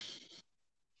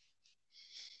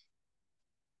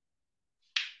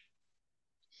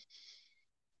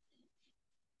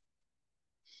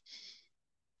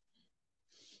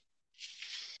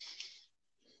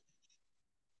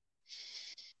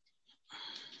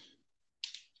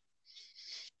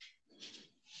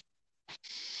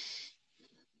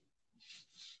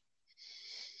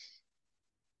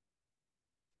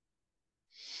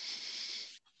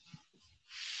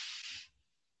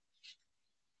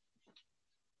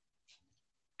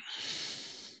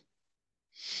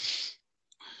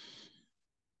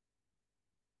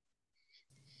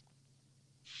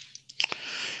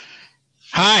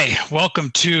Hi,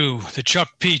 welcome to the Chuck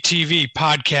P TV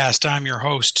podcast. I'm your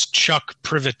host, Chuck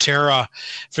Privatera.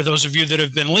 For those of you that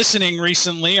have been listening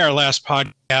recently, our last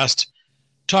podcast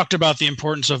talked about the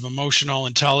importance of emotional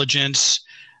intelligence,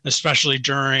 especially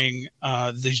during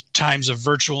the times of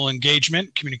virtual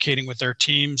engagement, communicating with our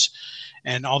teams,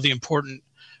 and all the important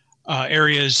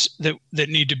areas that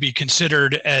need to be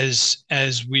considered as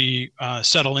we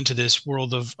settle into this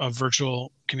world of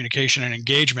virtual communication and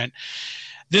engagement.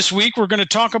 This week, we're going to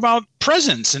talk about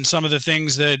presence and some of the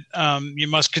things that you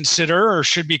must consider or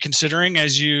should be considering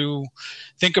as you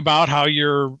think about how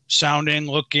you're sounding,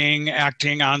 looking,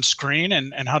 acting on screen,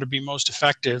 and how to be most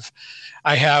effective.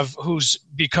 I have who's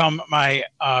become my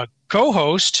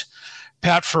co-host,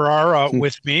 Pat Ferrara,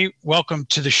 with me. Welcome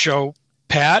to the show,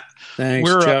 Pat. Thanks,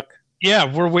 Chuck.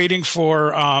 We're waiting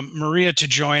for Maria to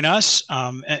join us,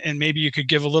 and maybe you could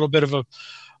give a little bit of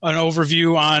an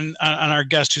overview on our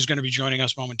guest who's going to be joining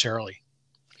us momentarily.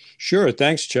 Sure.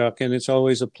 Thanks, Chuck. And it's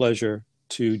always a pleasure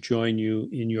to join you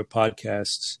in your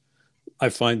podcasts. I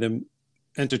find them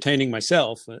entertaining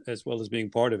myself as well as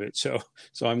being part of it. So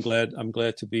I'm glad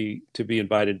to be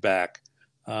invited back.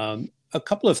 A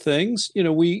couple of things,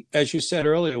 we, as you said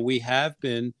earlier, we have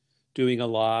been doing a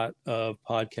lot of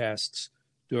podcasts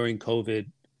during COVID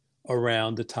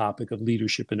around the topic of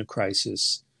leadership in a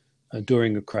crisis.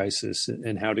 During a crisis,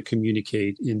 and how to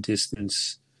communicate in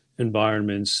distance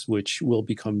environments, which will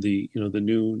become the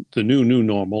new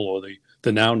normal, or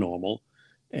the now normal.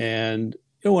 And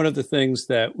one of the things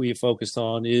that we focused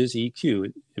on is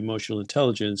EQ, emotional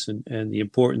intelligence, and the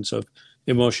importance of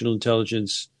emotional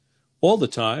intelligence all the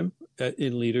time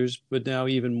in leaders, but now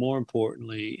even more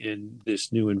importantly in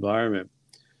this new environment.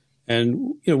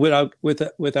 And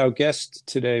with our guest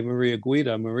today, Maria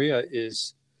Guida. Maria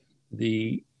is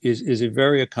a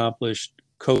very accomplished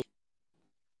coach,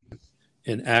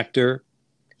 an actor,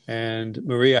 and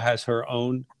Maria has her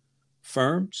own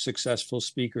firm, Successful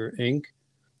Speaker Inc.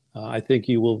 I think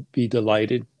you will be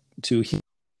delighted to hear,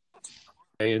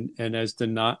 and as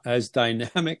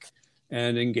dynamic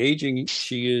and engaging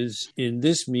she is in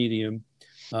this medium,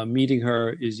 meeting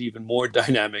her is even more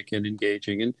dynamic and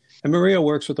engaging. And Maria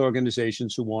works with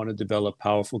organizations who want to develop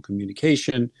powerful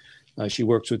communication. She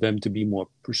works with them to be more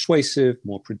persuasive,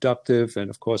 more productive, and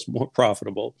of course more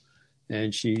profitable.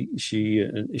 And she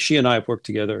and I have worked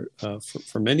together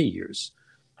for many years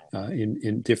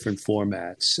in different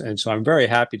formats. And so I'm very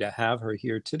happy to have her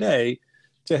here today,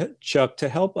 Chuck, to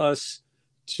help us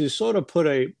to sort of put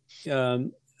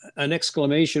an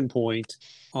exclamation point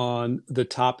on the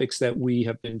topics that we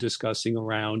have been discussing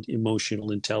around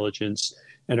emotional intelligence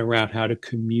and around how to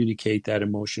communicate that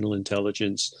emotional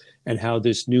intelligence, and how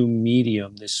this new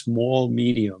medium, this small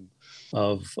medium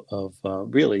of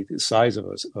really the size of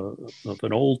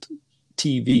an old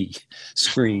TV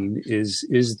screen is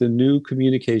the new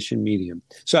communication medium.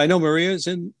 So I know Maria is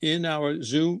in our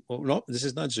Zoom. Oh, no, this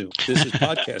is not Zoom. This is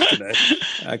podcast today.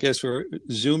 I guess we're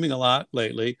Zooming a lot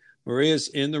lately. Maria's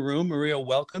in the room. Maria,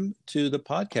 welcome to the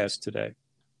podcast today.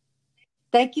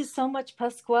 Thank you so much,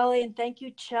 Pasquale, and thank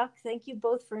you, Chuck. Thank you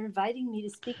both for inviting me to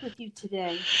speak with you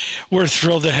today. We're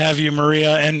thrilled to have you,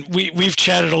 Maria, and we've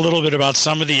chatted a little bit about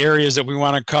some of the areas that we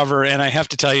want to cover. And I have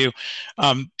to tell you,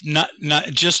 not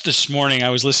just this morning, I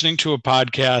was listening to a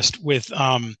podcast with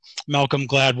Malcolm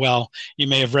Gladwell. You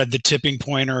may have read The Tipping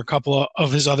Point or a couple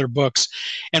of his other books.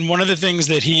 And one of the things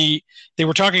that they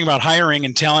were talking about hiring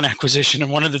and talent acquisition, and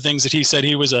one of the things that he said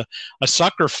he was a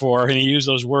sucker for, and he used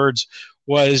those words,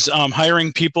 was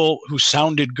hiring people who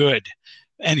sounded good.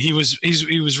 And he was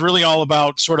really all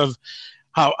about sort of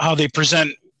how they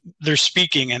present their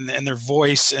speaking and their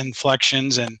voice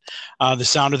inflections and the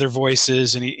sound of their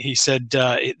voices. And he said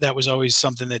that was always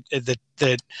something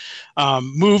that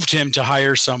moved him to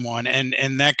hire someone.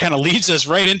 And that kind of leads us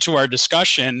right into our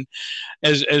discussion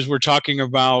as we're talking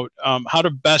about how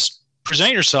to best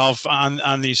present yourself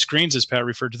on these screens, as Pat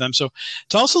referred to them. So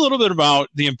tell us a little bit about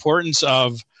the importance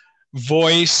of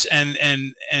voice and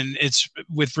it's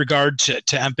with regard to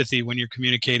empathy when you're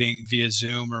communicating via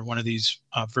Zoom or one of these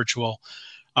virtual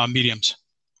mediums.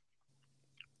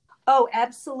 Oh,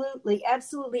 absolutely.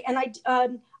 And I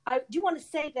do want to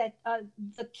say that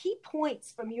the key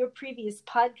points from your previous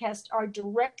podcast are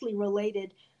directly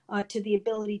related to the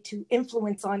ability to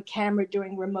influence on camera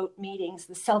during remote meetings,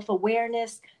 the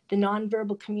self-awareness, the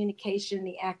nonverbal communication,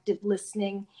 the active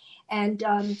listening. And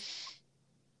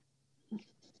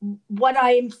what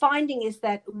I am finding is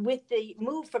that with the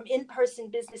move from in-person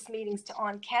business meetings to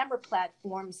on-camera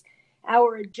platforms,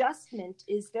 our adjustment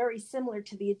is very similar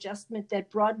to the adjustment that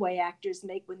Broadway actors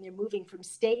make when they're moving from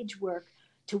stage work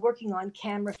to working on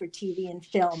camera for TV and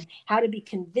film, how to be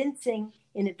convincing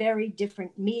in a very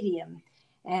different medium.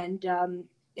 And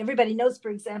everybody knows, for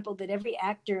example, that every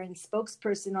actor and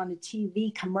spokesperson on a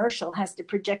TV commercial has to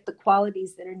project the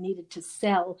qualities that are needed to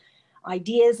sell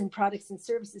ideas and products and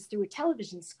services through a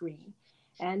television screen.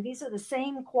 And these are the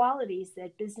same qualities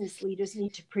that business leaders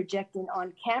need to project in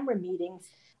on-camera meetings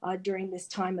during this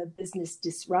time of business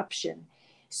disruption.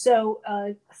 So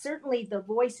certainly the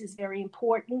voice is very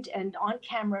important, and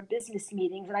on-camera business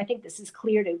meetings, and I think this is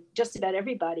clear to just about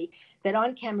everybody, that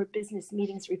on-camera business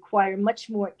meetings require much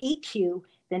more EQ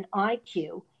than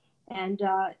IQ. And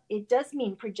it does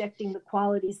mean projecting the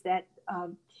qualities that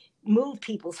move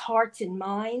people's hearts and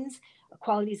minds,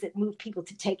 qualities that move people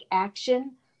to take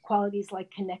action, qualities like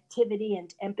connectivity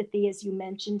and empathy, as you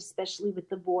mentioned, especially with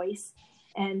the voice.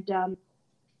 And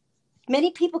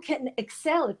many people can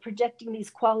excel at projecting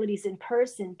these qualities in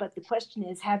person, but the question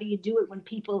is, how do you do it when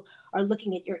people are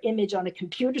looking at your image on a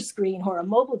computer screen or a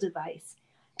mobile device?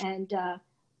 And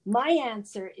my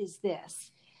answer is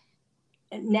this.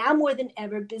 Now more than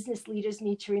ever, business leaders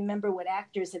need to remember what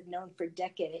actors have known for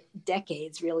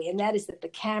decades, really, and that is that the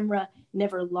camera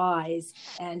never lies,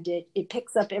 and it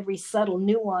picks up every subtle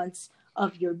nuance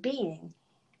of your being.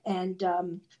 And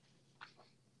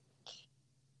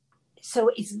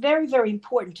so it's very, very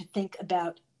important to think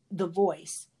about the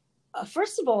voice.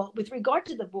 First of all, with regard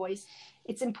to the voice,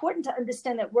 it's important to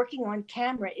understand that working on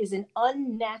camera is an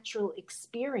unnatural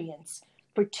experience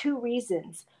for two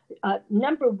reasons.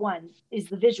 Number one is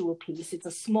the visual piece. It's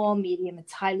a small medium.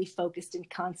 It's highly focused and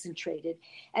concentrated.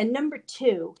 And number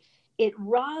two, it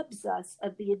robs us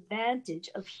of the advantage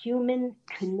of human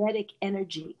kinetic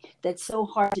energy that's so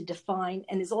hard to define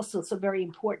and is also so very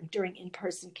important during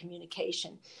in-person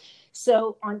communication.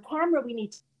 So on camera, we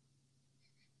need to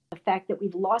the fact that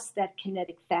we've lost that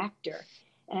kinetic factor.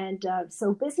 And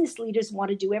so business leaders want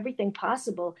to do everything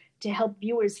possible to help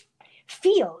viewers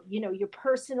feel, your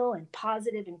personal and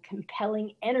positive and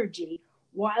compelling energy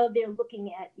while they're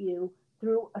looking at you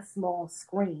through a small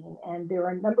screen. And there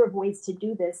are a number of ways to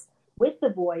do this with the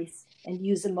voice and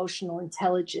use emotional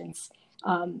intelligence.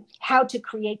 How to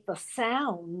create the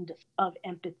sound of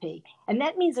empathy. And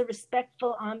that means a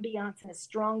respectful ambiance and a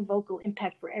strong vocal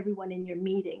impact for everyone in your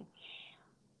meeting.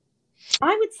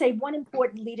 I would say one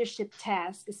important leadership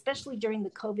task, especially during the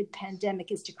COVID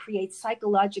pandemic, is to create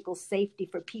psychological safety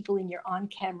for people in your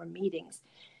on-camera meetings.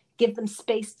 Give them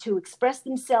space to express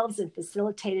themselves and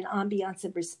facilitate an ambiance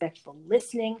of respectful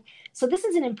listening. So this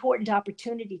is an important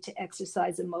opportunity to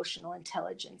exercise emotional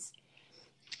intelligence.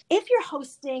 If you're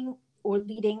hosting or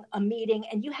leading a meeting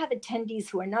and you have attendees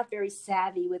who are not very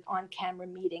savvy with on-camera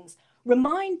meetings,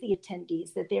 remind the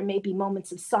attendees that there may be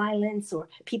moments of silence or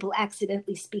people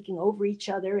accidentally speaking over each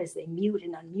other as they mute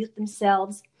and unmute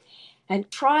themselves. And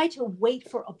try to wait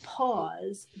for a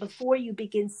pause before you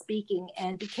begin speaking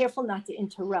and be careful not to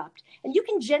interrupt. And you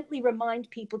can gently remind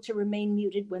people to remain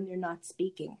muted when they're not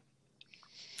speaking.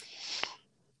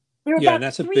 There are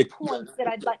about 3 points that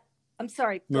I'd like. I'm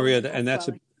sorry, Maria, and that's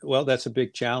a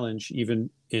big challenge, even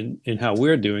in how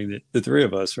we're doing it, the three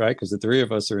of us, right? Because the three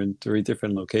of us are in 3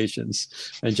 different locations,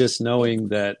 and just knowing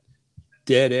that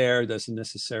dead air doesn't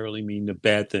necessarily mean a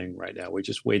bad thing right now. We're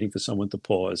just waiting for someone to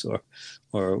pause, or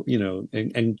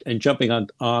and jumping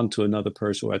on to another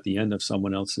person or at the end of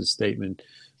someone else's statement,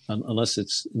 unless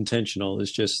it's intentional,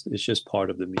 it's just part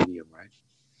of the medium, right?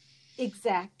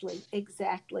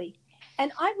 Exactly.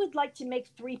 And I would like to make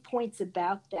 3 points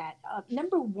about that.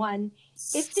 Number one,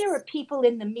 if there are people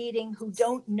in the meeting who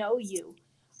don't know you,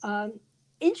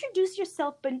 introduce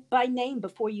yourself by name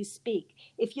before you speak.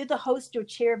 If you're the host or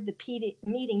chair of the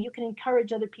meeting, you can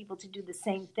encourage other people to do the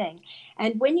same thing.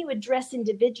 And when you address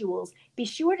individuals, be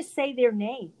sure to say their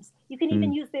names. You can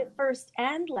even use their first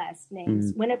and last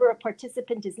names whenever a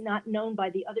participant is not known by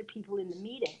the other people in the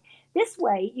meeting. This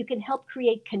way, you can help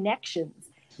create connections,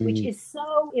 which is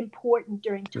so important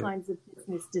during times of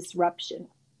business disruption.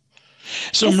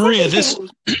 So Maria,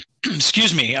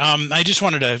 excuse me, I just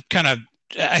wanted to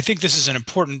I think this is an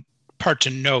important part to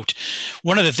note.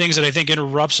 One of the things that I think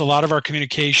interrupts a lot of our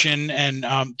communication and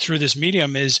through this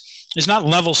medium is not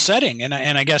level setting. And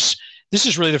I guess this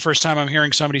is really the first time I'm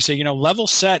hearing somebody say, level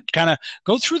set, kind of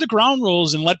go through the ground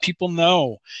rules and let people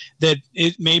know that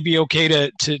it may be okay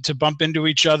to bump into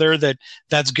each other,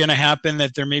 that's going to happen,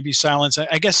 that there may be silence.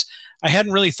 I guess I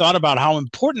hadn't really thought about how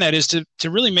important that is to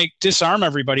really disarm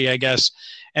everybody, I guess,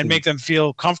 and make them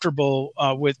feel comfortable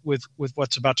with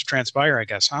what's about to transpire, I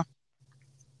guess, huh?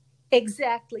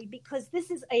 Exactly, because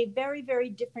this is a very, very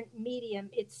different medium.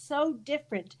 It's so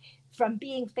different from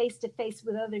being face-to-face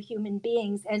with other human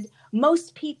beings. And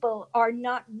most people are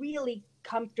not really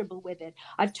comfortable with it.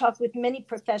 I've talked with many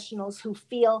professionals who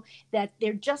feel that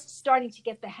they're just starting to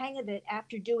get the hang of it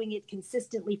after doing it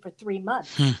consistently for 3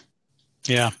 months.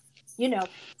 Yeah.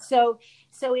 So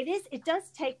it does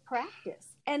take practice.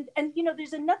 And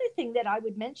there's another thing that I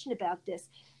would mention about this.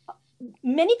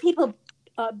 Many people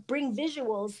bring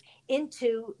visuals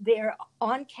into their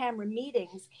on-camera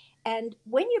meetings. And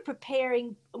when you prepare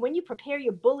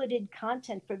your bulleted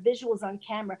content for visuals on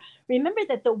camera, remember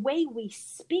that the way we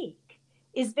speak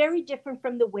is very different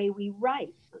from the way we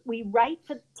write. We write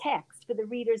for text, for the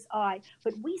reader's eye,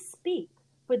 but we speak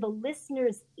for the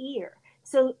listener's ear.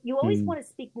 So you always want to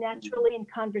speak naturally and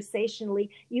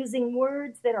conversationally, using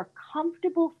words that are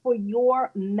comfortable for your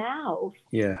mouth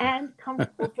and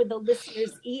comfortable for the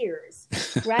listener's ears,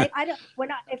 right?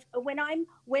 When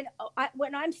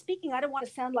I'm speaking, I don't want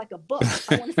to sound like a book.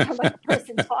 I want to sound like a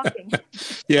person talking.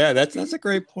 Yeah, that's a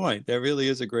great point. That really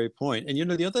is a great point. And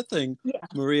the other thing,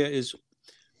 Maria, is,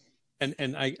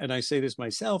 and I say this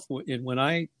myself, when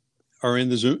I'm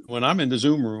in the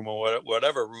Zoom room or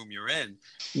whatever room you're in,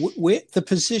 the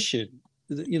position,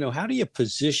 how do you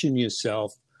position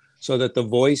yourself so that the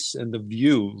voice and the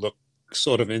view look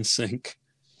sort of in sync?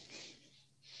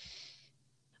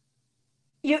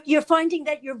 You're finding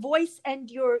that your voice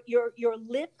and your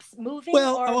lips moving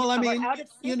are out of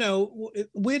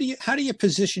sync? How do you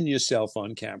position yourself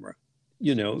on camera?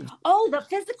 The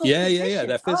physical position.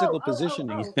 That physical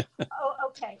positioning.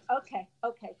 Okay.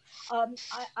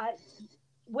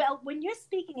 Well, when you're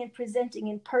speaking and presenting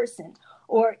in person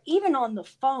or even on the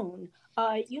phone,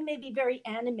 you may be very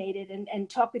animated and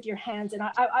talk with your hands. And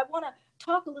I want to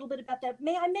talk a little bit about that.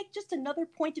 May I make just another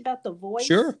point about the voice?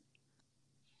 Sure.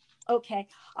 Okay.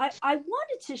 I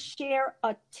wanted to share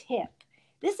a tip.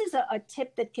 This is a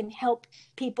tip that can help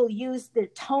people use their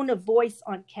tone of voice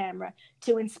on camera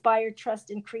to inspire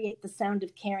trust and create the sound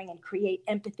of caring and create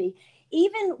empathy,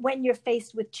 even when you're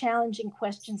faced with challenging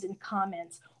questions and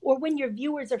comments, or when your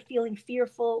viewers are feeling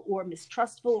fearful or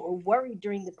mistrustful or worried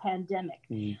during the pandemic.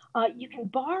 You can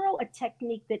borrow a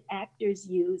technique that actors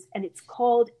use, and it's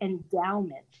called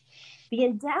endowment. The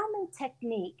endowment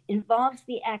technique involves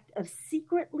the act of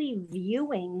secretly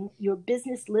viewing your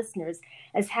business listeners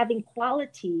as having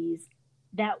qualities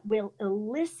that will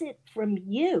elicit from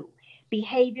you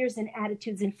behaviors and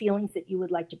attitudes and feelings that you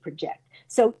would like to project.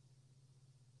 So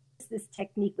this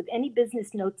technique with any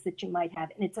business notes that you might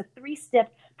have, and it's a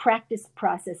 3-step practice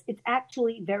process. It's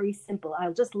actually very simple.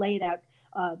 I'll just lay it out.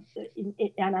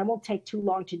 And I won't take too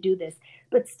long to do this.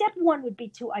 But step 1 would be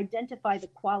to identify the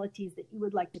qualities that you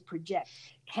would like to project,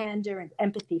 candor and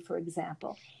empathy, for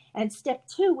example. And step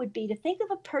 2 would be to think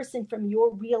of a person from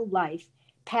your real life,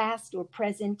 past or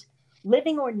present,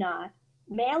 living or not,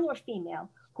 male or female,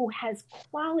 who has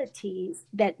qualities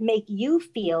that make you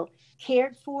feel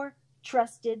cared for,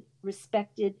 trusted,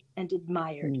 respected, and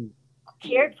admired.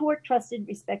 Cared for, trusted,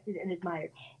 respected, and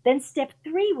admired. Then step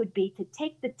 3 would be to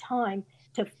take the time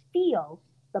to feel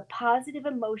the positive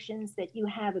emotions that you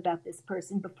have about this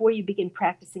person before you begin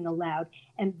practicing aloud.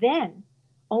 And then,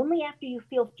 only after you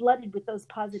feel flooded with those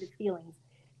positive feelings,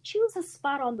 choose a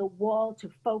spot on the wall to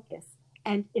focus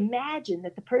and imagine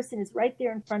that the person is right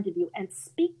there in front of you and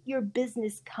speak your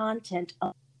business content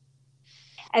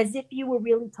as if you were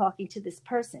really talking to this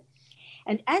person.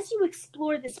 And as you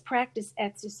explore this practice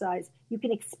exercise, you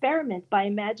can experiment by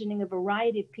imagining a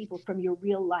variety of people from your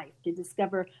real life to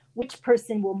discover which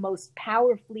person will most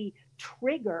powerfully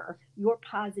trigger your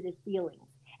positive feelings.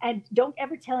 And don't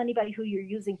ever tell anybody who you're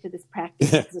using for this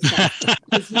practice exercise.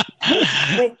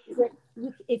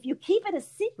 If you keep it a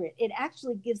secret, it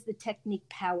actually gives the technique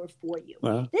power for you.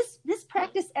 Wow. This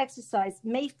practice exercise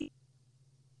may feel,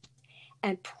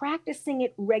 and practicing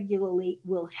it regularly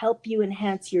will help you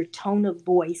enhance your tone of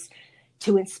voice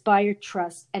to inspire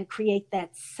trust and create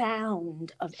that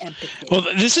sound of empathy. Well,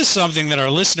 this is something that our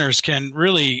listeners can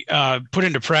really put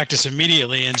into practice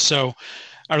immediately. And so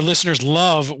our listeners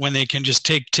love when they can just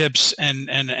take tips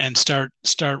and start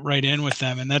right in with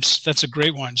them. And that's a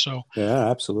great one. So yeah,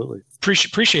 absolutely.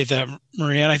 Appreciate that,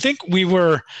 Maria. And I think we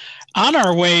were on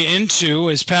our way into,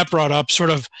 as Pat brought up, sort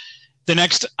of the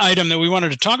next item that we wanted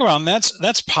to talk about, and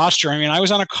that's posture. I mean, I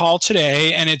was on a call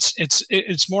today, and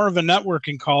it's more of a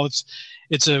networking call.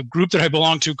 It's a group that I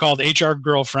belong to called HR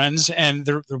Girlfriends, and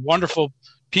they're wonderful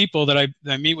people that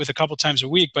I meet with a couple times a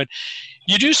week. But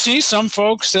you do see some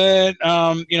folks that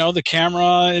the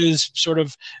camera is sort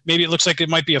of, maybe it looks like it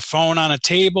might be a phone on a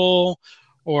table,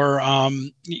 or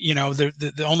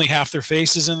the only half their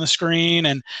face is in the screen,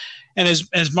 and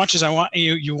as much as I want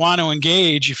you want to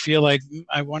engage, you feel like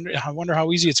I wonder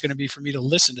how easy it's going to be for me to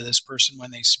listen to this person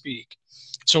when they speak.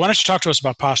 So why don't you talk to us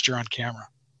about posture on camera?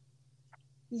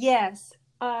 Yes.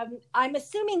 I'm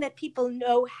assuming that people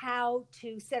know how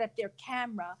to set up their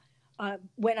camera.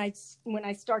 When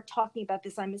I start talking about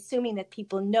this, I'm assuming that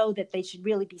people know that they should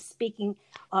really be speaking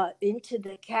into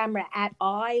the camera at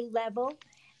eye level,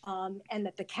 and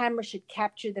that the camera should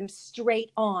capture them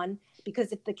straight on,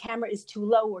 because if the camera is too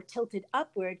low or tilted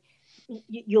upward,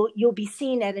 you'll be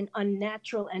seen at an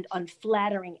unnatural and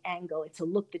unflattering angle. It's a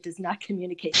look that does not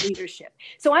communicate leadership.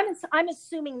 So I'm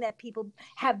assuming that people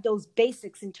have those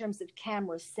basics in terms of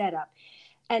camera setup.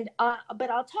 And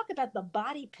but I'll talk about the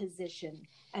body position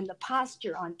and the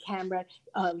posture on camera,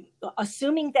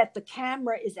 assuming that the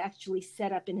camera is actually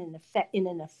set up in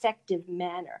an effective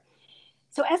manner.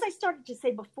 So as I started to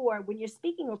say before, when you're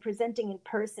speaking or presenting in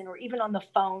person or even on the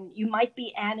phone, you might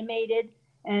be animated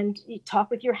and you talk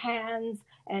with your hands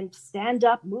and stand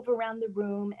up, move around the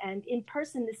room. And in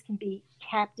person, this can be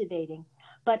captivating.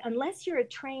 But unless you're a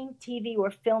trained TV or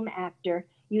film actor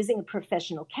using a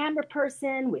professional camera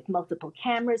person with multiple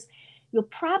cameras, you'll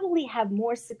probably have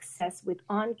more success with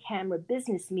on-camera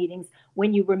business meetings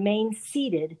when you remain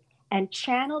seated and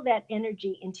channel that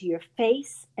energy into your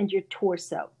face and your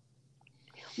torso.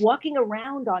 Walking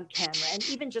around on camera and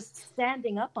even just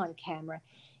standing up on camera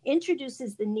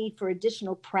introduces the need for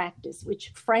additional practice,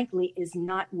 which frankly is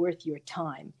not worth your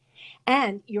time.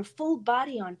 And your full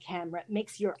body on camera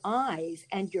makes your eyes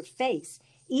and your face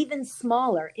even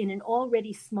smaller in an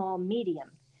already small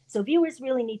medium. So viewers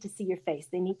really need to see your face.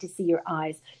 They need to see your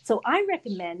eyes. So I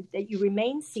recommend that you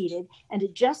remain seated and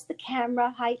adjust the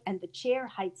camera height and the chair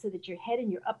height so that your head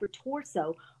and your upper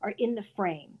torso are in the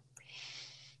frame.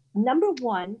 Number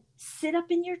one, sit up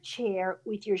in your chair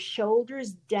with your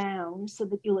shoulders down so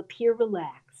that you'll appear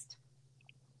relaxed.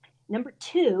 Number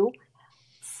two,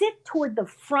 sit toward the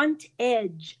front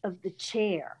edge of the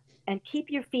chair and keep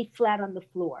your feet flat on the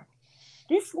floor.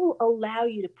 This will allow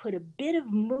you to put a bit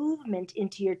of movement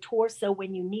into your torso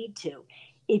when you need to.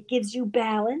 It gives you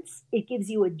balance, it gives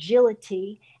you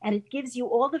agility, and it gives you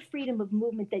all the freedom of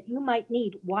movement that you might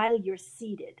need while you're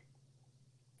seated.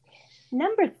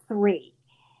 Number three,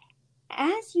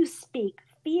 as you speak,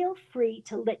 feel free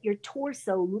to let your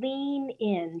torso lean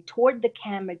in toward the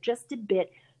camera just a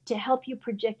bit to help you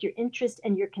project your interest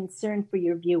and your concern for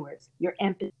your viewers, your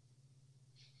empathy.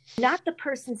 Not the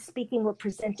person speaking or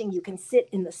presenting, you can sit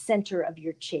in the center of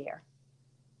your chair.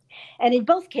 And in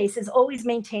both cases, always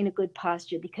maintain a good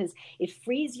posture because it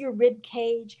frees your rib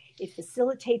cage, it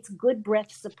facilitates good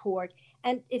breath support,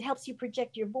 and it helps you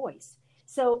project your voice.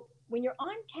 So when you're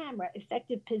on camera,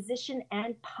 effective position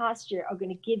and posture are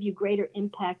going to give you greater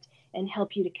impact and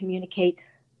help you to communicate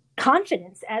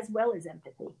confidence as well as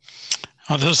empathy.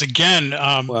 Oh, those again,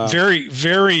 Wow. very,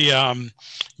 very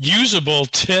usable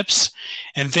tips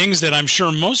and things that I'm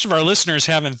sure most of our listeners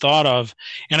haven't thought of.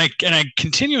 And I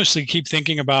continuously keep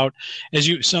thinking about, as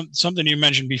you something you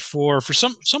mentioned before, for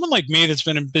someone like me that's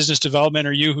been in business development,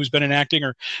 or you who's been in acting,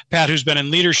 or Pat who's been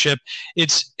in leadership,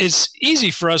 it's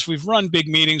easy for us. We've run big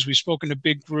meetings, we've spoken to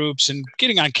big groups, and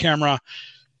getting on camera,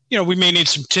 we may need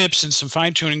some tips and some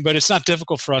fine tuning, but it's not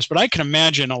difficult for us. But I can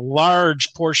imagine a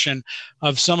large portion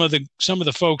of some of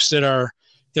the folks that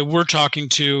we're talking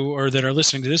to, or that are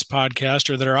listening to this podcast,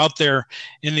 or that are out there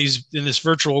in this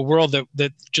virtual world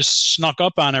that just snuck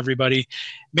up on everybody,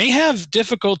 may have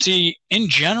difficulty in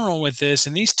general with this.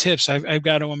 And these tips, I've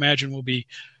got to imagine, will be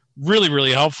really,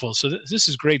 really helpful. So this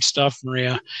is great stuff,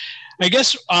 Maria. I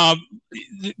guess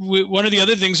one of the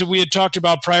other things that we had talked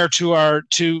about prior to our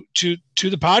to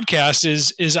the podcast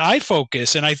is eye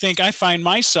focus, and I think I find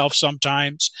myself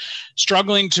sometimes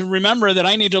struggling to remember that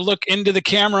I need to look into the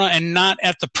camera and not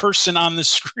at the person on the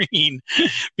screen,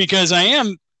 because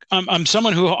I'm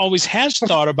someone who always has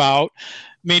thought about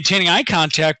maintaining eye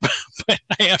contact, but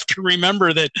I have to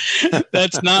remember that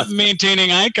that's not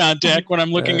maintaining eye contact when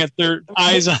I'm looking at their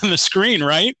eyes on the screen,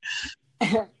 right?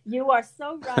 You are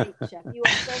so right, Jeff. You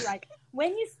are so right.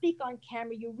 When you speak on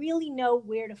camera, you really know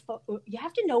you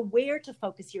have to know where to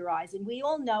focus your eyes. And we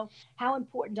all know how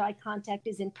important eye contact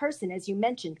is in person, as you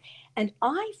mentioned. And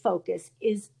eye focus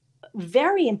is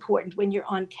very important when you're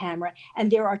on camera.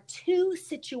 And there are two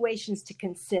situations to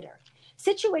consider.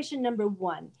 Situation number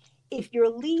one, if you're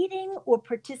leading or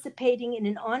participating in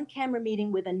an on-camera meeting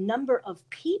with a number of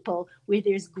people where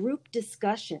there's group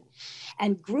discussion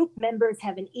and group members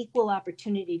have an equal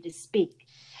opportunity to speak,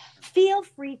 feel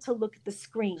free to look at the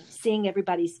screen, seeing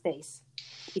everybody's face,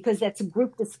 because that's a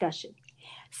group discussion.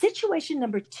 Situation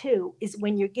number two is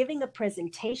when you're giving a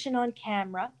presentation on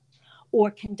camera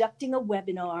or conducting a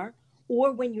webinar,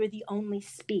 or when you're the only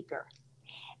speaker.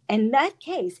 In that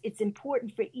case, it's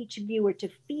important for each viewer to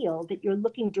feel that you're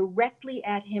looking directly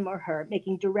at him or her,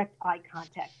 making direct eye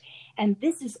contact. And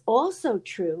this is also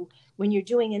true when you're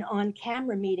doing an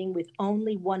on-camera meeting with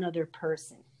only one other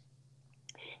person.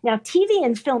 Now, TV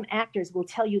and film actors will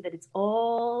tell you that it's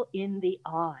all in the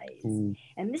eyes.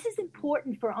 And this is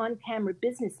important for on-camera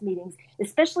business meetings,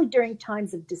 especially during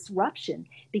times of disruption,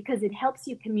 because it helps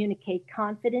you communicate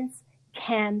confidence,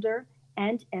 candor,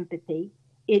 and empathy.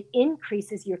 It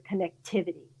increases your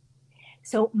connectivity.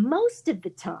 So most of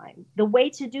the time, the way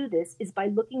to do this is by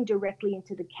looking directly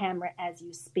into the camera as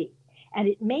you speak. And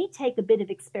it may take a bit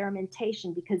of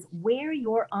experimentation because where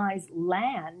your eyes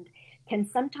land can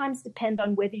sometimes depend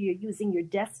on whether you're using your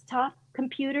desktop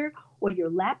computer or your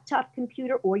laptop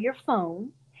computer or your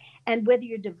phone, and whether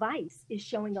your device is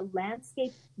showing a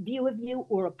landscape view of you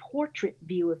or a portrait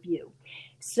view of you.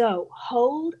 So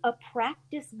hold a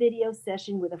practice video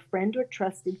session with a friend or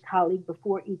trusted colleague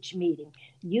before each meeting.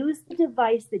 Use the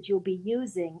device that you'll be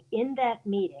using in that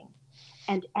meeting.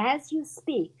 And as you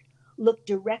speak, look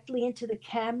directly into the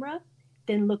camera,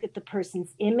 then look at the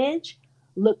person's image,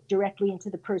 look directly into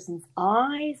the person's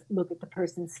eyes, look at the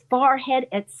person's forehead,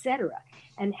 etc.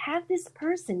 And have this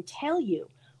person tell you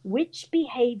which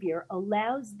behavior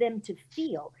allows them to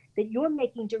feel that you're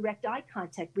making direct eye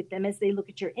contact with them as they look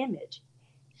at your image.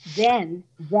 Then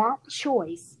that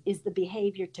choice is the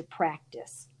behavior to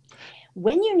practice.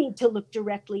 When you need to look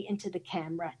directly into the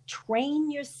camera,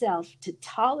 train yourself to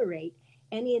tolerate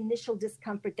any initial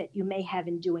discomfort that you may have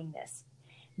in doing this.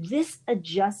 This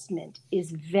adjustment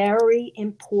is very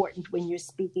important when you're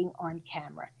speaking on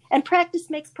camera, and practice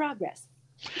makes progress.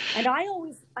 And I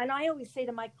always say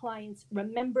to my clients,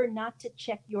 remember not to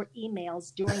check your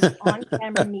emails during an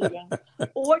on-camera meeting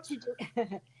or to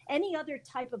do any other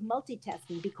type of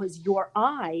multitasking, because your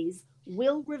eyes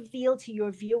will reveal to your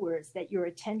viewers that your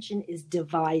attention is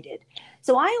divided.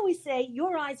 So I always say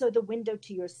your eyes are the window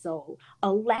to your soul.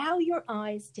 Allow your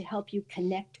eyes to help you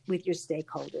connect with your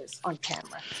stakeholders on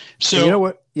camera. So and you know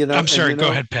what? I'm sorry. Go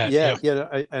ahead, Pat.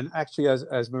 And actually,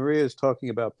 as Maria is talking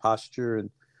about posture, and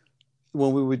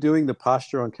when we were doing the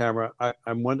posture on camera,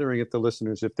 I'm wondering if the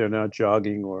listeners, if they're now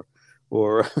jogging or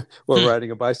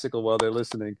riding a bicycle while they're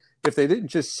listening, if they didn't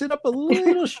just sit up a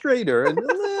little straighter and a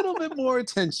little bit more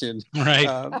attention, right,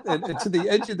 and to the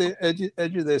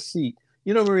edge of their seat.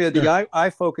 You know, Maria, the eye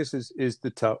focus is it's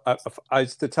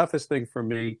the toughest thing for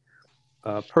me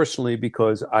personally,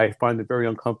 because I find it very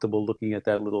uncomfortable looking at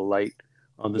that little light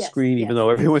on the screen, even though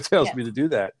everyone tells me to do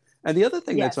that. And the other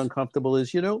thing that's uncomfortable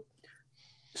is,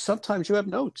 sometimes you have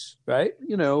notes, right?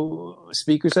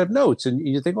 Speakers have notes, and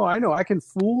you think, oh, I know I can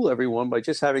fool everyone by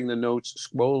just having the notes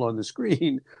scroll on the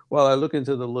screen while I look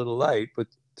into the little light. But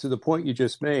to the point you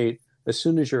just made, as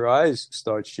soon as your eyes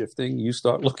start shifting, you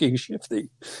start looking shifty.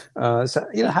 So,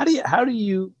 how do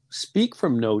you speak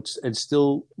from notes and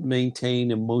still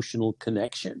maintain emotional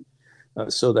connection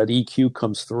so that EQ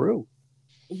comes through?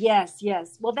 Yes.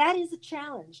 Well, that is a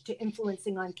challenge to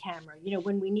influencing on camera.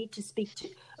 When we need to speak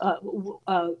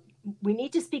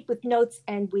with notes,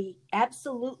 and we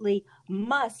absolutely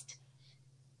must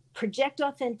project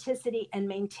authenticity and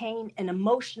maintain an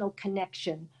emotional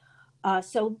connection.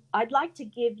 So I'd like to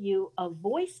give you a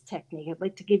voice technique. I'd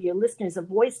like to give your listeners a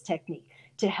voice technique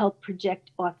to help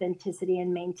project authenticity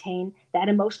and maintain that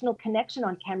emotional connection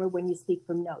on camera when you speak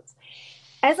from notes.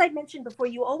 As I mentioned before,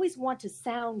 you always want to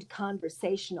sound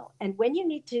conversational. And when you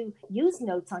need to use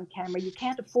notes on camera, you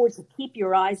can't afford to keep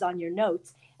your eyes on your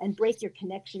notes and break your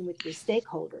connection with your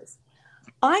stakeholders.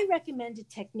 I recommend a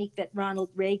technique that Ronald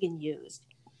Reagan used.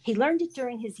 He learned it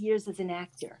during his years as an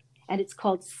actor, and it's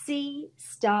called See,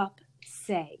 Stop,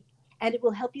 Say. And it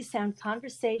will help you sound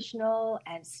conversational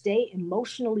and stay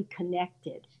emotionally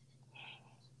connected.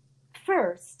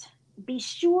 First, be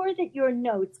sure that your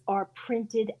notes are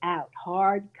printed out,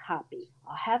 hard copy.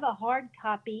 I'll have a hard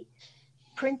copy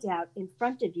printout in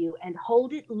front of you and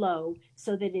hold it low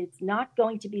so that it's not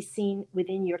going to be seen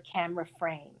within your camera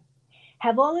frame.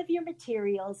 Have all of your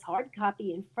materials, hard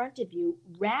copy, in front of you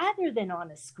rather than on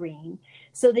a screen,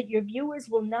 so that your viewers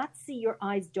will not see your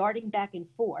eyes darting back and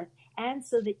forth, and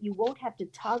so that you won't have to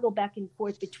toggle back and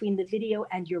forth between the video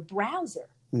and your browser.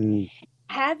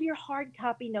 Have your hard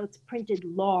copy notes printed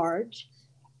large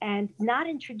and not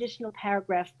in traditional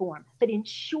paragraph form, but in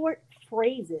short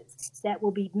phrases that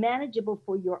will be manageable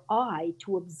for your eye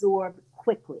to absorb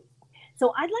quickly.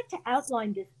 So I'd like to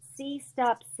outline this See,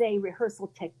 Stop, Say rehearsal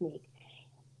technique.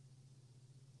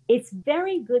 It's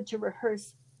very good to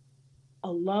rehearse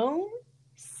alone,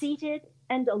 seated,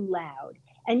 and aloud.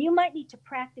 And you might need to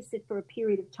practice it for a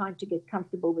period of time to get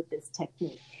comfortable with this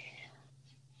technique.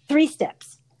 3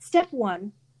 steps. Step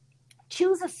 1,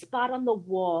 choose a spot on the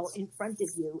wall in front of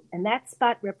you, and that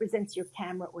spot represents your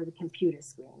camera or the computer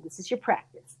screen. This is your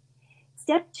practice.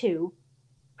 Step 2,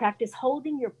 practice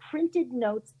holding your printed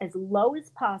notes as low as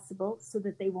possible so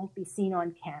that they won't be seen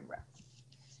on camera.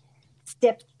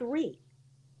 Step 3,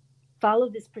 follow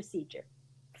this procedure.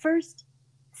 First,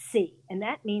 see, and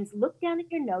that means look down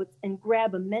at your notes and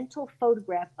grab a mental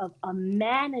photograph of a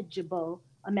manageable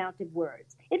amount of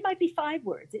words. It might be 5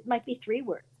 words, it might be 3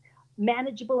 words,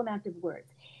 manageable amount of words.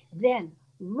 Then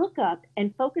look up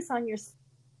and focus on your.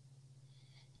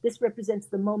 This represents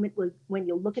the moment when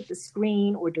you'll look at the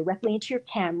screen or directly into your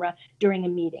camera during a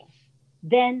meeting.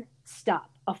 Then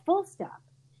stop, a full stop.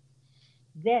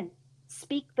 Then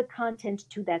speak the content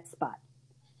to that spot.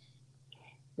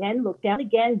 Then look down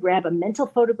again, grab a mental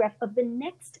photograph of the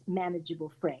next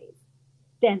manageable phrase.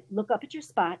 Then look up at your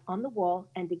spot on the wall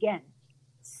and again,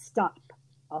 stop,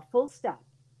 a full stop.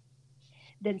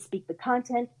 Then speak the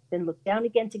content, then look down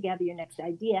again to gather your next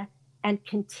idea and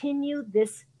continue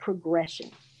this progression.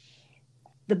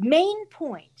 The main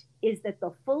point is that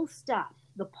the full stop,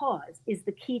 the pause, is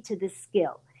the key to this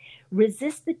skill.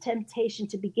 Resist the temptation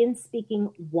to begin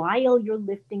speaking while you're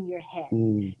lifting your head.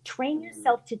 Train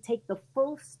yourself to take the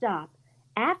full stop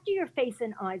after your face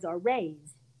and eyes are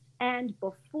raised and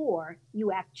before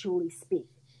you actually speak.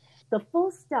 The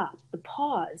full stop, the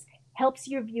pause, helps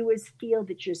your viewers feel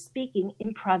that you're speaking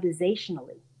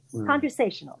improvisationally,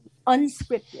 conversationally,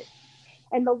 unscripted.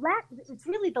 And it's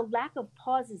really the lack of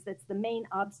pauses that's the main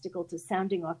obstacle to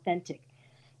sounding authentic.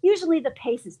 Usually the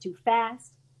pace is too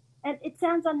fast and it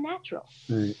sounds unnatural.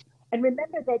 Right. And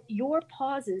remember that your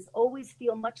pauses always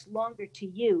feel much longer to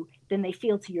you than they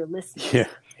feel to your listeners. Yeah.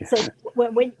 So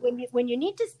when you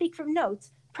need to speak from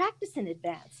notes, practice in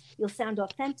advance. You'll sound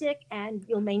authentic and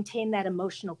you'll maintain that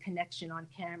emotional connection on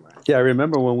camera. Yeah, I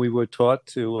remember when we were taught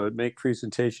to make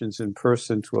presentations in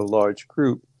person to a large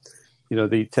group, you know,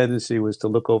 the tendency was to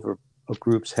look over a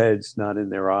group's heads, not in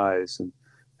their eyes.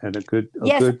 And a good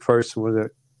person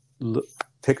would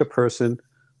pick a person,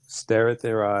 stare at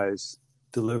their eyes,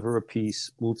 deliver a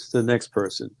piece, move to the next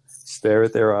person, stare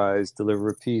at their eyes, deliver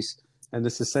a piece. And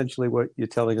this is essentially what you're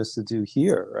telling us to do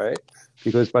here, right?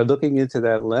 Because by looking into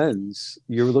that lens,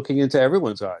 you're looking into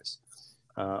everyone's eyes.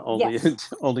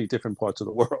 Only different parts of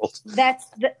the world.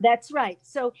 That's right.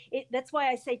 So that's why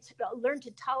I say learn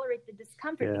to tolerate the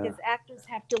discomfort, because actors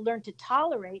have to learn to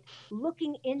tolerate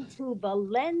looking into the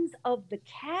lens of the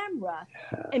camera,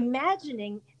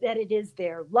 imagining that it is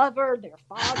their lover, their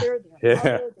father, their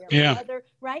mother, their brother.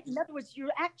 Right? In other words,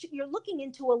 you're looking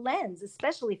into a lens,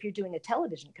 especially if you're doing a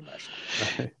television commercial.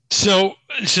 Right. So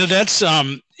that's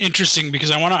interesting,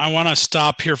 because I want to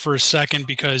stop here for a second,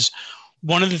 because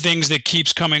one of the things that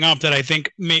keeps coming up that I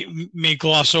think may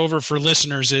gloss over for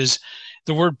listeners is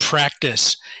the word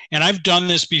practice. And I've done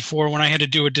this before when I had to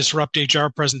do a Disrupt HR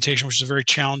presentation, which is a very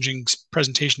challenging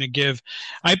presentation to give.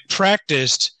 I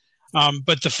practiced,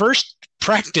 but the first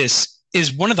practice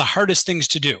is one of the hardest things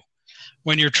to do.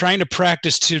 When you're trying to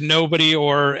practice to nobody,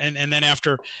 and then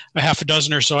after a half a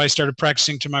dozen or so, I started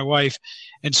practicing to my wife.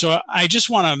 And so I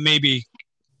just want to maybe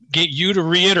get you to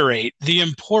reiterate the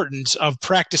importance of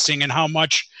practicing and how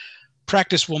much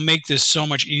practice will make this so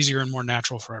much easier and more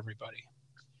natural for everybody.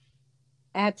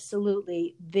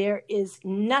 Absolutely. There is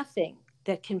nothing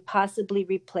that can possibly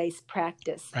replace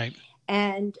practice. Right.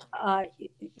 And,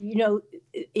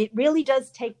 it really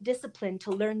does take discipline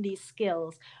to learn these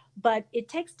skills, but it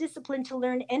takes discipline to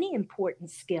learn any important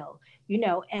skill,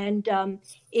 and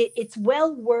it's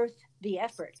well worth the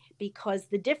effort, because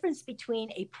the difference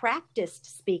between a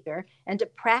practiced speaker and a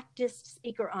practiced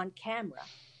speaker on camera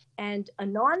and a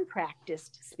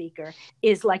non-practiced speaker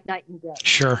is like night and day.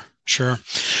 Sure.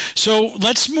 So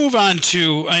let's move on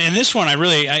to, and this one,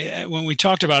 when we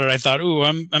talked about it, I thought,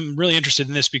 I'm really interested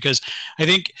in this, because I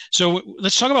think, so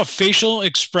let's talk about facial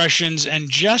expressions and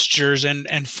gestures.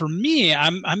 And for me,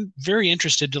 I'm very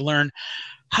interested to learn,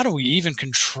 how do we even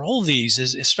control these?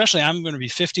 Especially, I'm going to be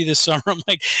 50 this summer. I'm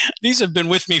like, these have been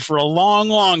with me for a long,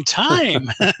 long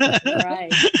time.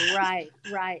 Right.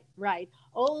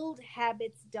 Old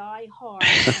habits die hard.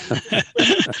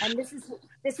 And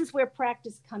this is where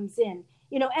practice comes in.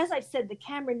 As I've said, the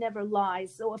camera never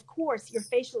lies. So, of course, your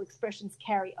facial expressions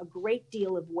carry a great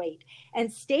deal of weight. And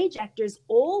stage actors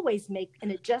always make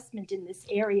an adjustment in this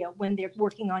area when they're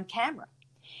working on camera.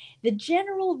 The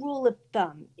general rule of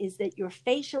thumb is that your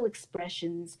facial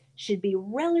expressions should be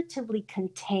relatively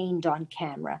contained on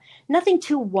camera, nothing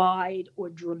too wide or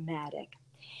dramatic.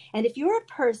 And if you're a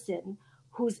person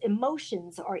whose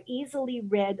emotions are easily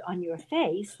read on your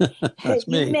face, that's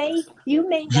you me.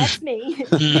 That's me.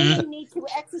 You may need to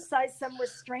exercise some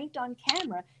restraint on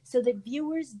camera so that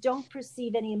viewers don't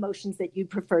perceive any emotions that you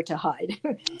prefer to hide.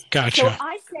 Gotcha.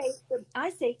 So I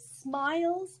say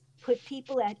smiles, put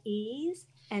people at ease,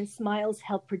 and smiles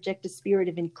help project a spirit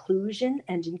of inclusion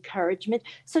and encouragement.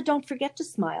 So don't forget to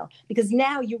smile, because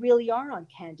now you really are on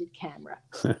candid camera.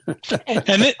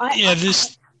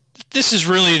 This is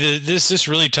really this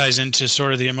really ties into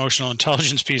sort of the emotional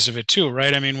intelligence piece of it too,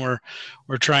 right? I mean,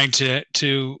 we're trying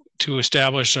to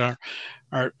establish our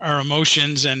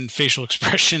emotions and facial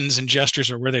expressions and gestures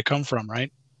or where they come from,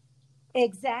 right?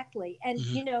 Exactly. And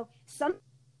some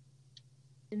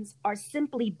are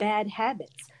simply bad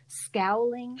habits.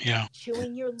 Scowling,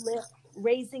 chewing your lip,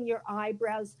 raising your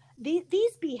eyebrows.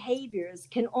 These behaviors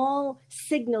can all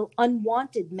signal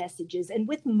unwanted messages. And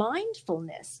with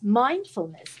mindfulness,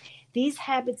 these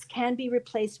habits can be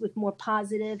replaced with more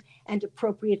positive and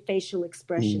appropriate facial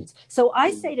expressions. So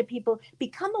I say to people,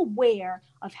 become aware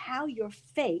of how your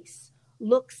face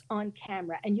looks on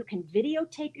camera, and you can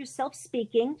videotape yourself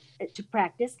speaking to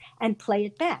practice and play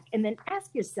it back. And then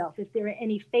ask yourself if there are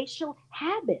any facial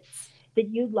habits that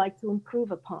you'd like to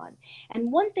improve upon.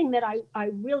 And one thing that I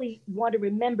really want to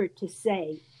remember to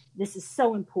say, this is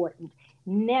so important,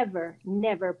 never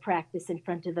practice in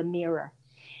front of a mirror,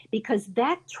 because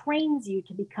that trains you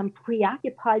to become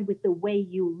preoccupied with the way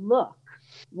you look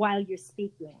while you're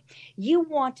speaking. You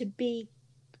want to be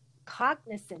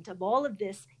cognizant of all of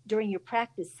this during your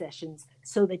practice sessions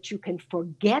so that you can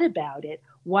forget about it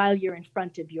while you're in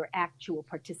front of your actual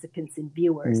participants and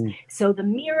viewers. So the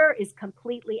mirror is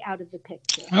completely out of the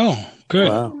picture. Oh, good.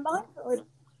 Wow.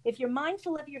 If you're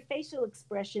mindful of your facial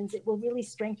expressions, it will really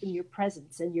strengthen your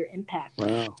presence and your impact.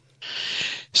 Wow.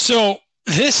 So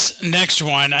this next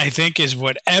one, I think, is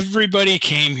what everybody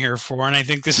came here for. And I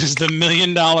think this is the $1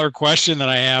 million question that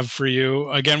I have for you.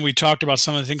 Again, we talked about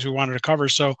some of the things we wanted to cover.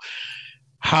 So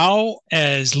how,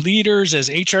 as leaders, as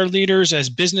HR leaders, as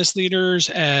business leaders,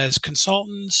 as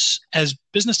consultants, as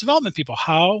business development people,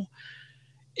 how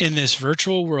in this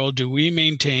virtual world do we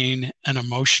maintain an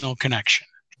emotional connection?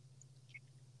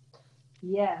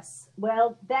 Yes.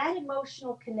 Well, that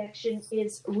emotional connection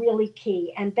is really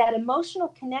key. And that emotional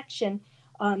connection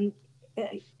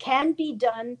can be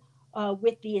done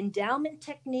with the endowment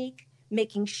technique,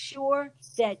 making sure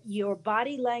that your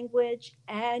body language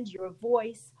and your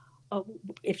voice,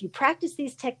 if you practice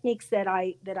these techniques that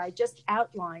I just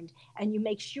outlined, and you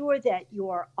make sure that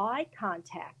your eye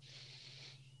contact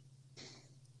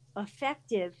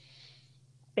effective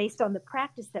based on the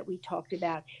practice that we talked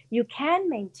about, you can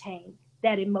maintain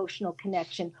that emotional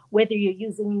connection, whether you're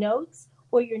using notes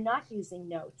or you're not using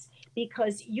notes,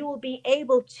 because you will be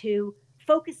able to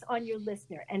focus on your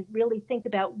listener and really think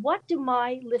about, what do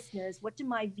my listeners, what do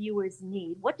my viewers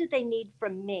need? What do they need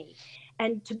from me?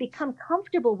 And to become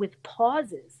comfortable with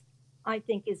pauses, I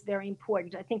think, is very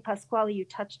important. I think, Pasquale, you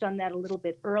touched on that a little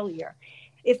bit earlier.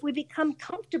 If we become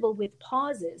comfortable with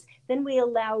pauses, then we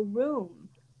allow room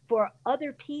for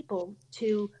other people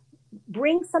to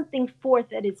bring something forth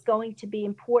that is going to be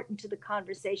important to the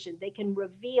conversation. They can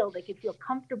feel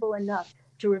comfortable enough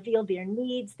to reveal their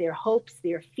needs, their hopes,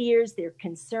 their fears, their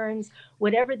concerns,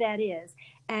 whatever that is.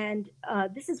 And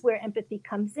this is where empathy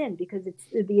comes in, because it's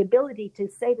the ability to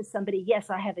say to somebody, yes,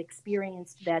 I have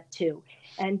experienced that too.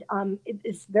 And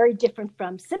it's very different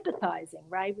from sympathizing,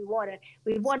 right? We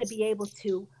want to be able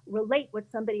to relate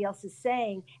what somebody else is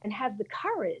saying and have the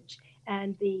courage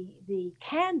and the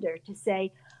candor to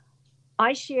say,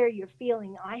 I share your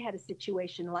feeling. I had a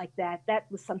situation like that. That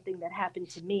was something that happened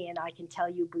to me, and I can tell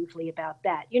you briefly about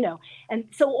that, And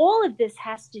so all of this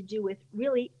has to do with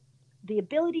really the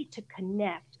ability to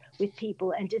connect with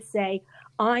people and to say,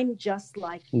 I'm just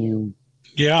like you.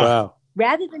 Yeah. Wow.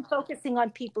 Rather than focusing on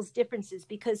people's differences,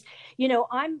 because,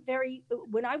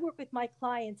 when I work with my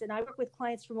clients, and I work with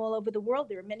clients from all over the world,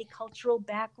 there are many cultural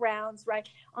backgrounds, right?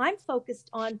 I'm focused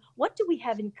on, what do we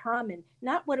have in common?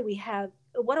 Not what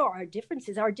are our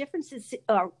differences? Our differences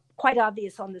are quite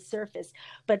obvious on the surface,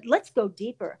 but let's go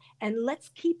deeper, and let's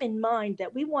keep in mind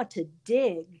that we want to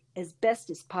dig as best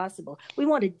as possible. We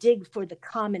want to dig for the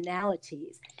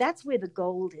commonalities. That's where the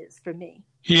gold is for me.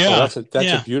 Yeah. Well,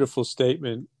 that's a beautiful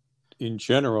statement in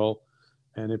general,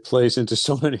 and it plays into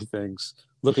so many things,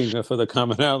 looking for the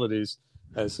commonalities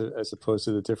as opposed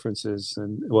to the differences.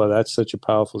 And well, that's such a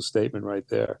powerful statement right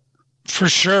there. For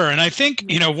sure. And I think,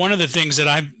 one of the things that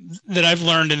I've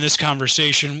learned in this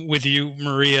conversation with you,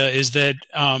 Maria, is that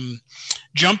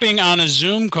jumping on a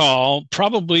Zoom call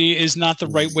probably is not the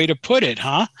right way to put it,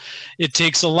 huh? It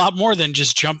takes a lot more than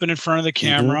just jumping in front of the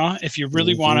camera if you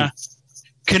really want to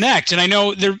connect. And I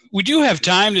know we do have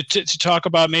time to talk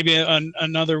about maybe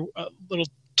another little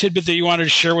tidbit that you wanted to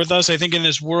share with us? I think in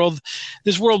this world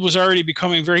was already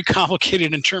becoming very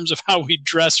complicated in terms of how we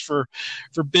dress for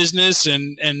business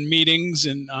and meetings,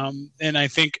 and I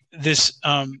think this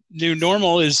new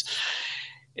normal is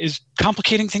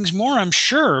complicating things more, I'm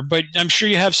sure, but I'm sure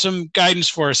you have some guidance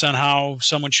for us on how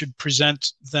someone should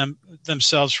present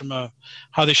themselves from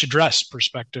how they should dress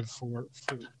perspective for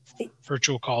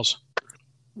virtual calls.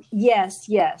 Yes,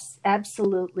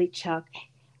 absolutely, Chuck.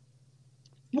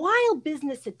 While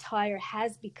business attire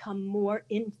has become more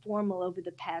informal over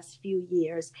the past few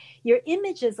years, your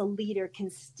image as a leader can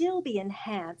still be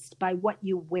enhanced by what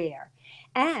you wear.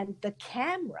 And the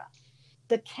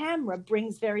camera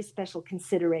brings very special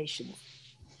considerations.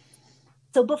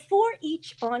 So before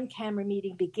each on-camera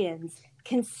meeting begins,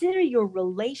 consider your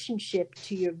relationship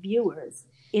to your viewers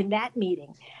in that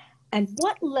meeting and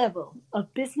what level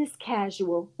of business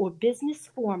casual or business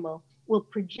formal will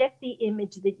project the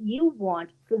image that you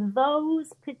want for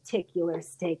those particular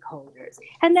stakeholders.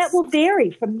 And that will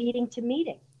vary from meeting to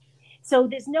meeting. So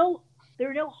there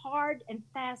are no hard and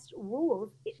fast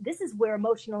rules. This is where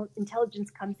emotional intelligence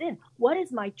comes in. What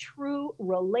is my true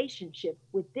relationship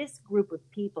with this group of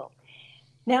people?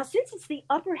 Now, since it's the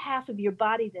upper half of your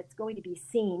body that's going to be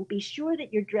seen, be sure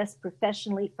that you're dressed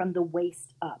professionally from the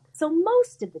waist up. So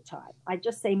most of the time, I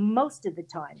just say most of the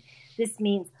time, this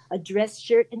means a dress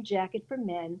shirt and jacket for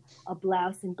men, a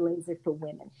blouse and blazer for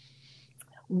women.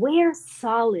 Wear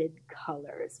solid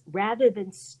colors rather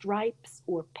than stripes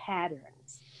or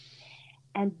patterns.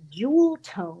 And jewel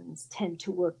tones tend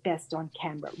to work best on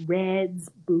camera. Reds,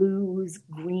 blues,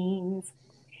 greens.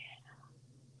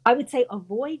 I would say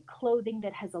avoid clothing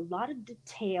that has a lot of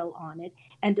detail on it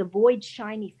and avoid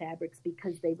shiny fabrics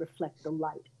because they reflect the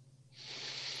light.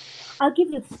 I'll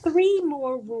give you 3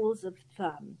 more rules of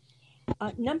thumb.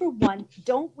 Number 1,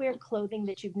 don't wear clothing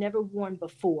that you've never worn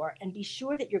before, and be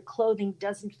sure that your clothing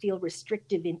doesn't feel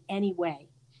restrictive in any way.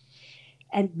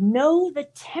 And know the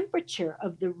temperature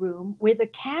of the room where the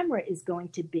camera is going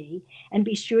to be, and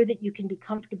be sure that you can be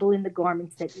comfortable in the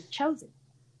garments that you've chosen.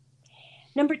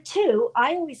 Number 2,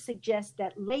 I always suggest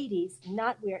that ladies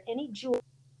not wear any jewels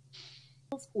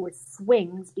or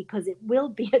swings because it will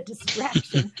be a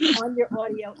distraction on your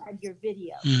audio and your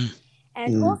video.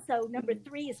 And also, number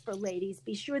 3 is for ladies.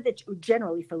 Be sure that,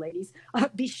 generally for ladies,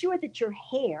 be sure that your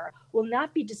hair will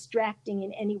not be distracting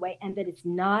in any way and that it's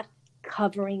not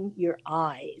covering your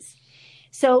eyes.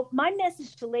 So my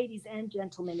message to ladies and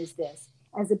gentlemen is this.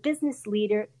 As a business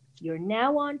leader, you're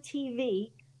now on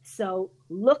TV, so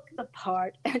look the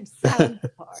part and sound the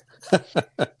part.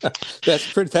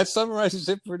 That summarizes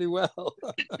it pretty well.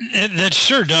 That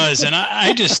sure does. And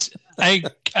I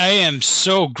am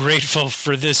so grateful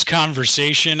for this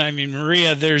conversation. I mean,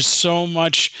 Maria, there's so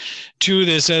much to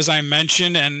this, as I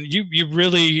mentioned, and you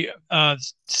really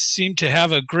seem to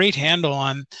have a great handle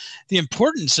on the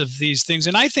importance of these things.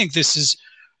 And I think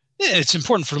it's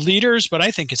important for leaders, but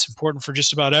I think it's important for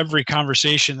just about every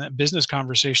business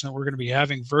conversation that we're going to be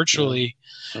having virtually.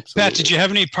 Yeah, Pat, did you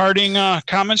have any parting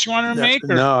comments you wanted to make?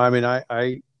 Or? No, I mean,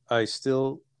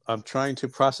 I'm trying to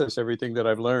process everything that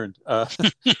I've learned. And,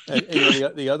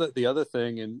 the other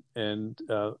thing, and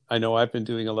I know I've been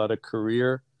doing a lot of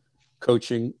career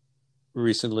coaching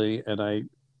recently, and I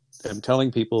am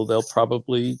telling people they'll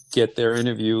probably get their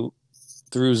interview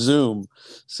through Zoom.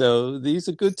 So these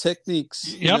are good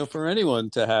techniques, for anyone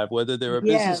to have, whether they're a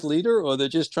business leader or they're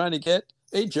just trying to get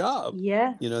a job.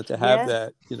 Yeah. To have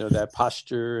that, that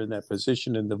posture and that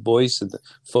position and the voice and the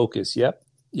focus. Yep.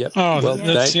 Oh, well,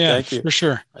 thank you for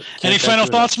sure. Any final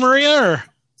thoughts, Maria?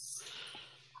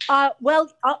 Or? Well,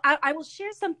 I will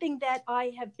share something that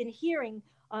I have been hearing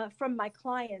from my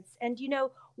clients. And,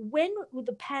 when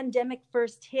the pandemic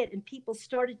first hit and people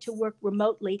started to work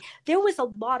remotely, there was a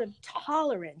lot of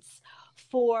tolerance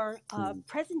for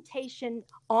presentation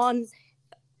on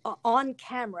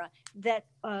camera that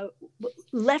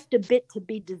left a bit to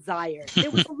be desired.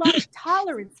 There was a lot of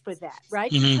tolerance for that,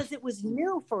 right? Mm-hmm. Because it was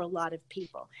new for a lot of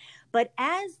people. But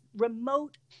as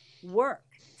remote work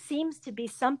seems to be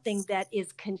something that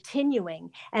is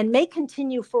continuing and may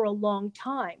continue for a long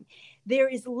time, there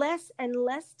is less and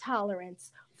less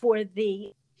tolerance for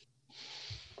the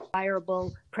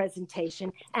desirable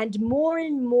presentation and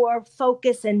more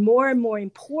focus and more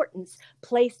importance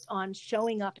placed on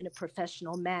showing up in a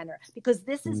professional manner, because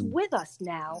this is with us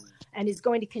now and is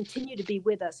going to continue to be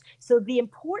with us. So the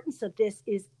importance of this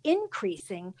is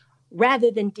increasing rather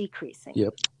than decreasing.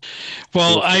 Yep.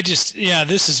 Well, this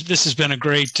has been a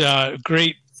great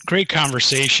great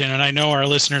conversation, and I know our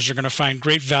listeners are going to find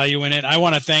great value in it. I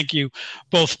want to thank you,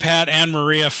 both Pat and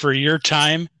Maria, for your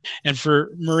time, and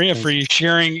for Maria for you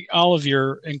sharing all of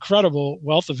your incredible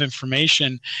wealth of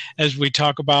information as we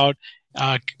talk about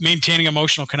maintaining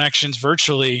emotional connections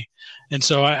virtually. And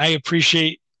so I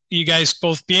appreciate you guys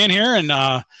both being here,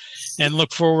 and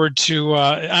look forward to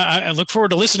I look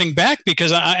forward to listening back,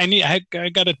 because I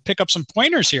got to pick up some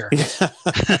pointers here.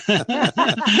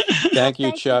 Thank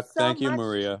you, Chuck. Thank you,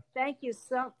 Maria. Thank you,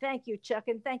 Chuck,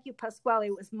 and thank you, Pasquale.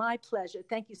 It was my pleasure.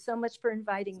 Thank you so much for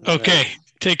inviting me. Okay,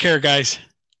 take care, guys.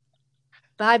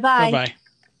 Bye-bye. Bye-bye.